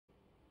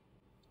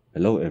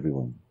Hello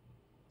everyone.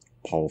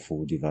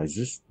 Powerful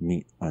devices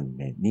meet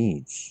unmet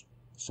needs.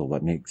 So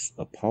what makes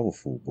a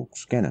powerful book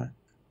scanner?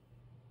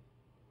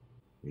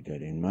 With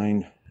that in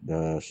mind,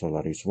 the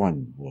Solaris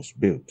One was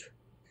built.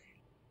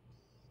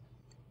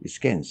 It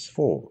scans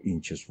 4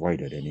 inches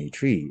wider than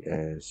A3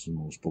 as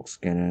most book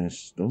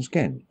scanners don't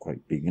scan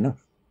quite big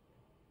enough.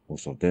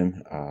 Most of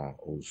them are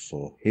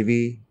also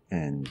heavy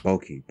and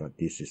bulky, but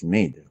this is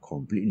made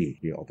completely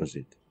the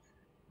opposite.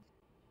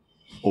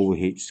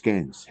 Overhead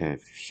scans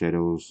have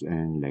shadows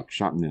and lack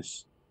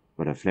sharpness,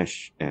 but a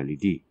flash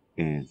LED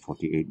and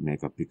 48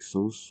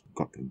 megapixels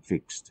got them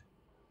fixed.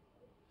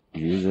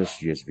 It uses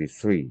USB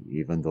 3,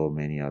 even though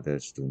many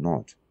others do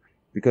not,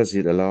 because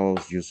it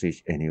allows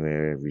usage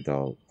anywhere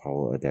without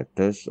power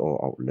adapters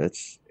or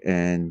outlets,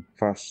 and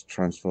fast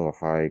transfer of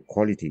high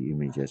quality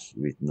images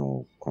with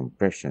no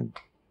compression.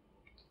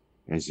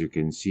 As you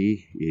can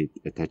see, it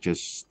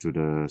attaches to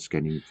the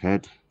scanning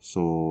pad,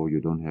 so you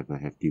don't have a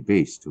hefty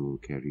base to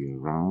carry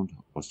around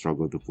or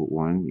struggle to put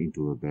one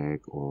into a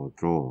bag or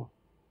drawer.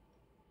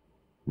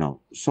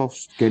 Now, soft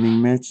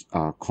scanning mats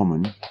are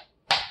common,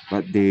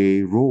 but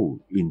they roll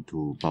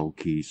into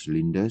bulky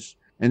cylinders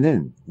and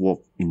then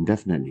warp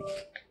indefinitely.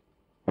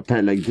 A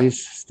pad like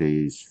this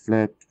stays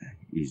flat,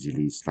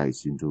 easily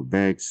slides into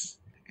bags,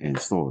 and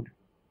stored.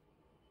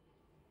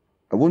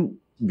 I won't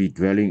be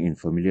dwelling in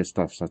familiar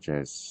stuff such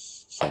as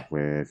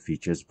software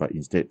features, but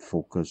instead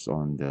focus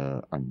on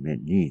the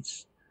unmet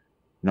needs.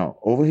 Now,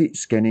 overhead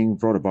scanning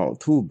brought about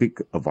two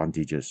big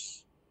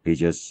advantages.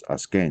 Pages are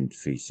scanned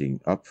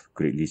facing up,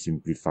 greatly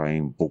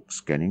simplifying book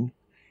scanning,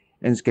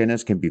 and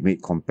scanners can be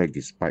made compact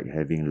despite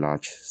having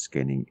large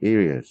scanning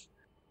areas.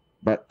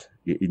 But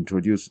it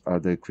introduced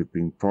other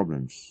crippling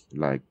problems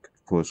like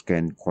poor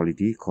scan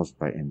quality caused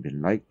by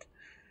ambient light,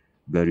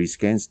 blurry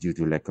scans due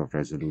to lack of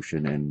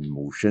resolution and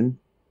motion,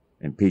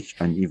 and page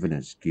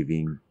unevenness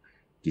giving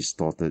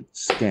distorted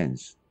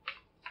scans.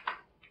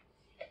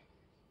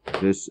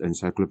 This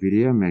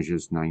encyclopedia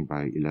measures 9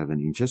 by 11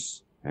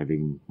 inches,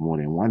 having more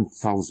than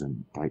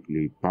 1,000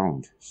 tightly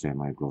bound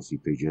semi-glossy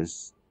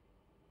pages,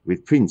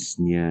 with prints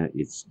near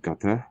its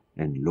gutter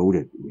and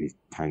loaded with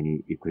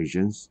tiny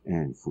equations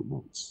and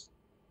footnotes.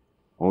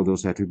 All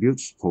those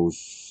attributes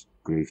pose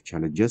grave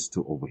challenges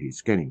to overhead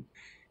scanning,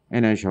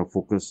 and I shall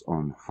focus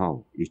on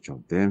how each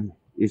of them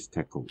is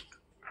tackled.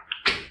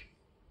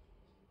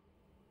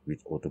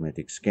 With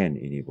automatic scan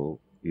enabled,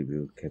 it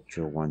will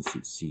capture once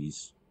it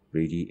sees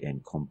ready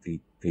and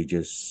complete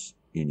pages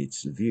in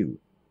its view.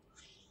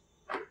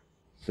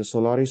 The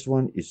Solaris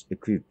one is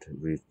equipped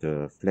with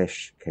the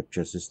flash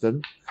capture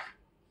system,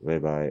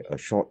 whereby a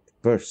short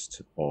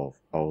burst of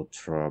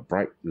ultra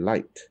bright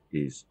light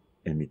is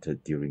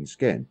emitted during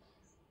scan.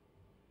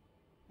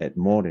 At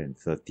more than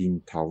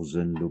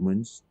 13,000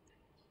 lumens,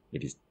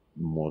 it is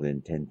more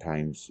than 10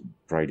 times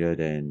brighter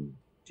than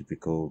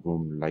typical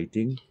room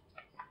lighting,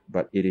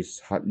 but it is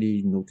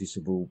hardly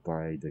noticeable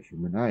by the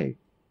human eye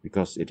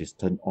because it is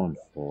turned on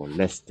for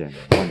less than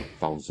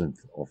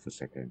 1,000th of a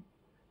second.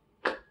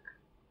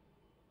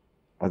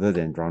 Other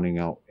than drowning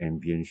out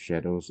ambient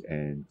shadows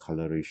and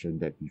coloration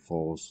that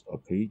befalls a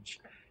page,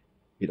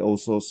 it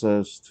also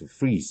serves to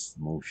freeze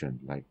motion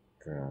like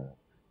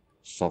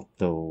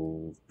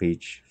subtle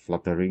page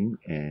fluttering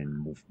and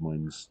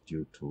movements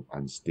due to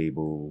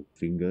unstable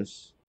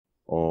fingers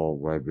or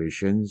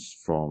vibrations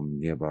from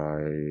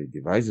nearby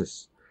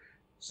devices,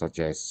 such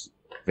as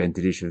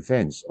ventilation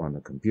fans on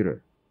a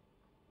computer.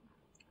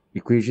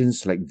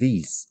 Equations like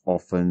these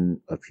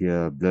often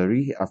appear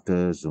blurry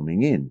after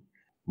zooming in,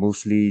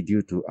 mostly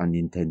due to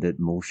unintended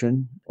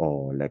motion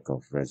or lack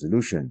of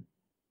resolution.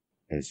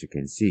 As you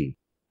can see,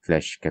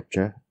 flash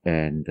capture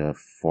and the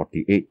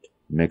 48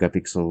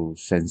 megapixel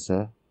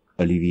sensor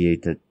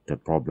alleviated the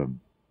problem.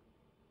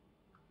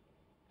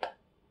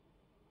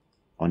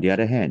 On the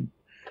other hand,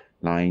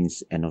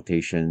 lines,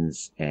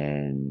 annotations,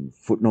 and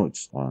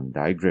footnotes on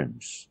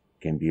diagrams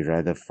can be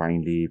rather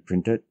finely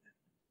printed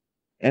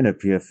and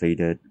appear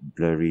faded,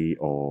 blurry,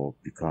 or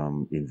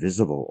become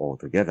invisible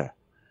altogether.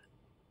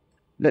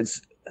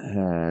 Let's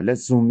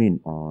zoom in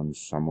on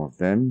some of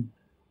them.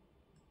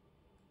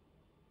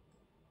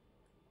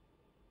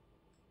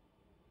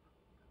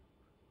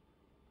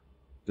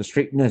 The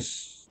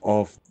strictness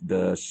of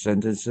the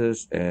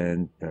sentences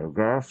and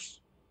paragraphs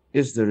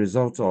is the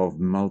result of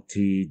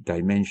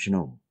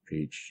multi-dimensional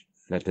page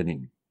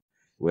flattening,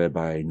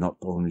 whereby not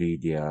only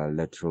their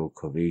lateral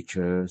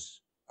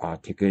curvatures are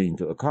taken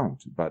into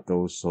account, but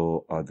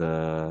also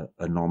other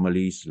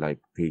anomalies like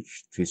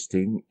page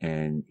twisting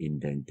and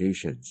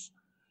indentations.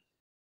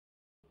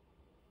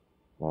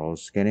 While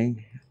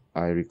scanning,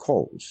 I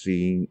recall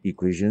seeing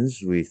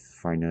equations with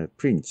finer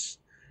prints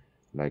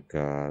like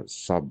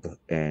sub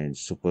and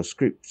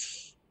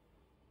superscripts.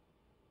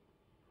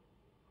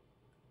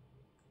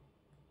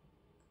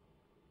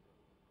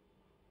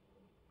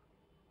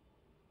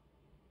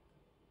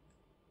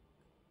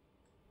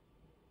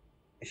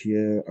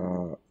 Here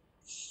are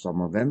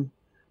some of them.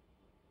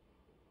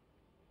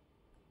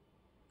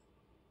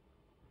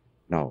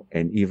 Now,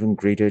 an even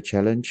greater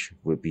challenge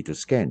would be to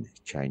scan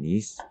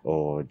Chinese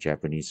or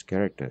Japanese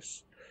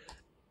characters.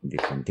 They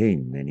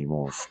contain many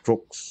more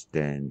strokes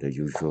than the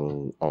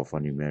usual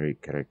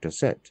alphanumeric character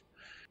set,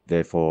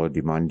 therefore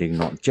demanding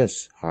not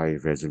just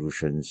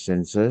high-resolution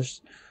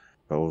sensors,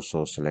 but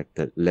also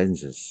selected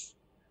lenses.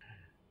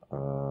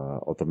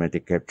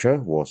 Automatic capture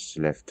was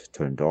left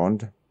turned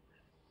on.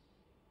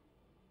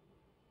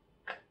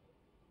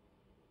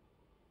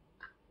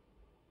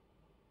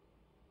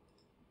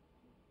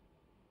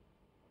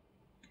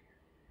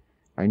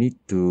 I need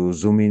to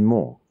zoom in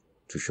more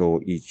to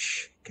show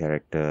each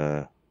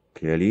character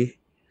clearly.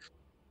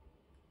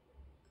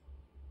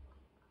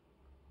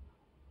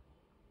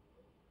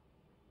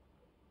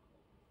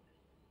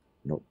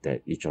 Note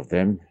that each of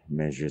them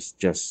measures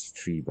just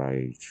 3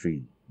 by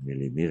 3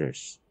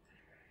 millimeters.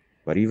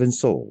 But even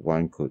so,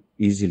 one could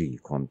easily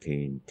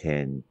contain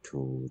 10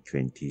 to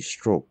 20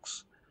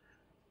 strokes.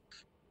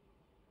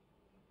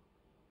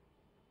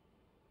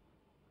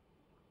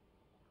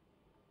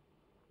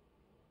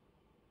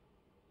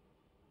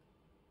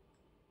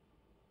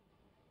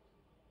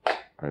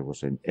 I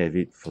was an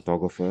avid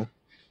photographer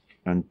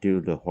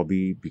until the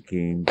hobby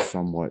became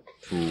somewhat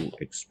too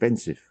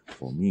expensive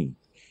for me.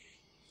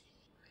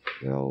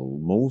 Well,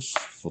 most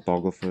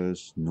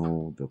photographers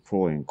know the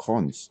pros and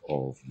cons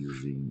of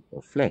using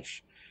a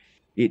flash.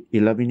 It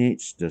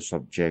illuminates the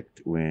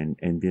subject when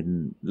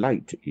ambient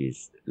light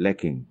is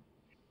lacking.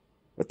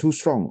 But too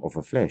strong of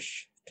a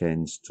flash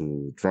tends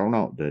to drown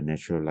out the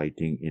natural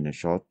lighting in a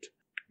shot,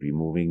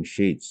 removing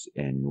shades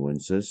and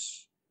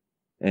nuances,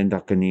 and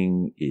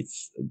darkening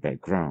its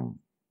background.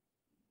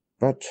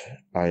 But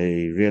I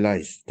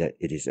realized that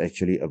it is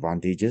actually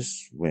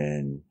advantageous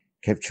when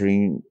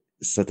capturing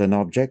certain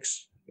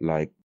objects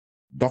like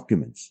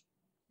documents,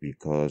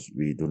 because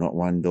we do not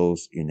want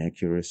those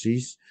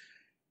inaccuracies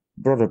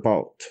brought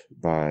about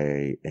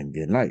by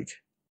ambient light.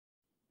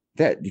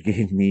 That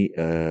gave me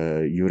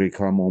a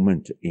eureka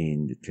moment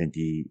in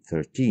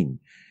 2013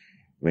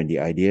 when the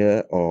idea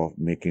of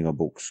making a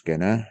book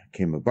scanner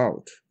came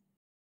about.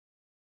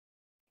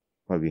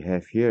 What we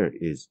have here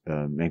is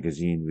a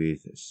magazine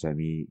with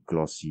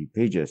semi-glossy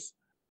pages.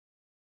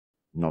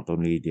 Not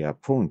only they are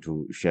prone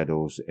to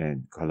shadows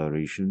and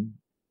coloration,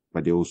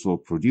 but they also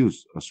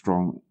produce a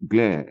strong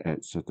glare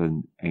at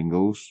certain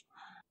angles,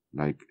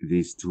 like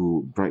these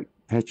two bright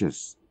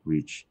patches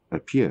which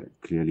appear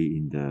clearly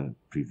in the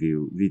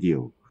preview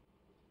video.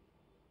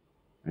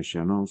 I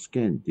shall now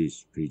scan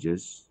these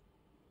pages.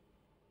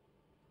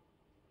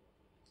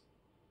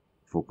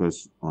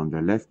 Focus on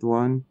the left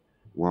one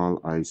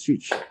while I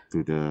switch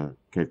to the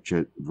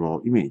captured raw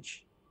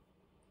image.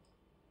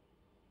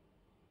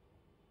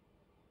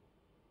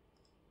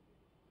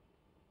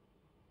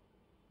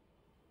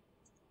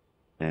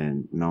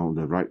 And now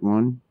the right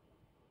one.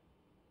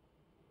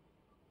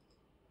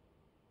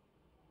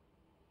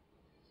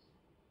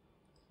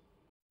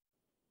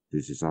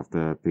 This is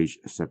after page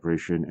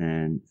separation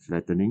and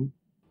flattening.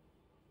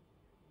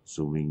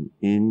 Zooming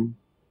in.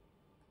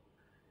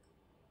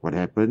 What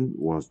happened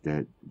was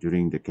that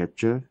during the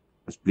capture,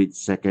 a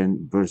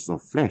split-second burst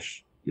of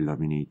flash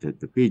illuminated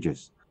the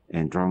pages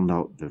and drowned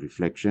out the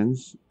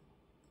reflections,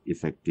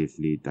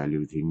 effectively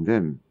diluting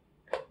them.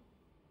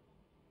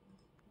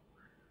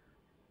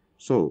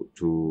 So,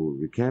 to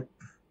recap,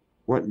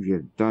 what we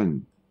have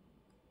done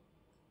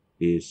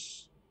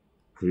is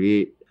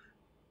create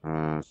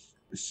a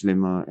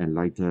slimmer and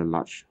lighter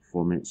large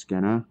format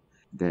scanner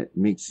that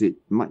makes it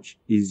much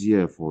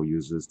easier for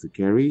users to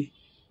carry,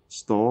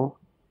 store,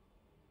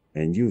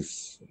 and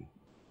use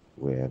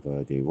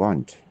wherever they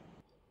want.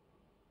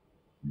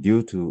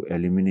 Due to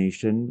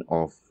elimination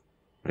of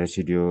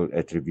residual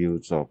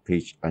attributes of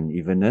page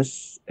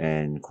unevenness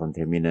and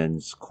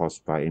contaminants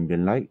caused by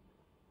ambient light,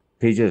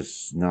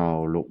 pages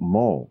now look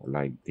more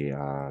like they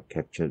are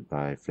captured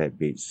by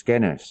flat-bed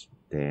scanners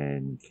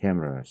than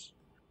cameras.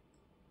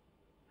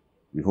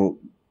 We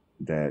hope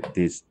that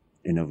these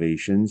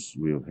innovations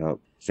will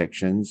help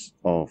sections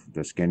of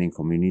the scanning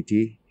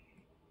community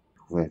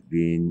who have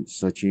been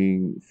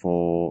searching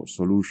for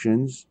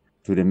solutions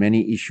to the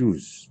many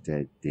issues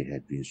that they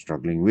have been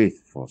struggling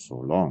with for so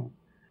long.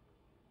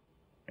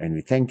 And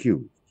we thank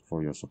you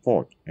for your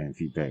support and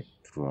feedback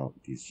throughout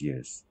these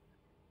years.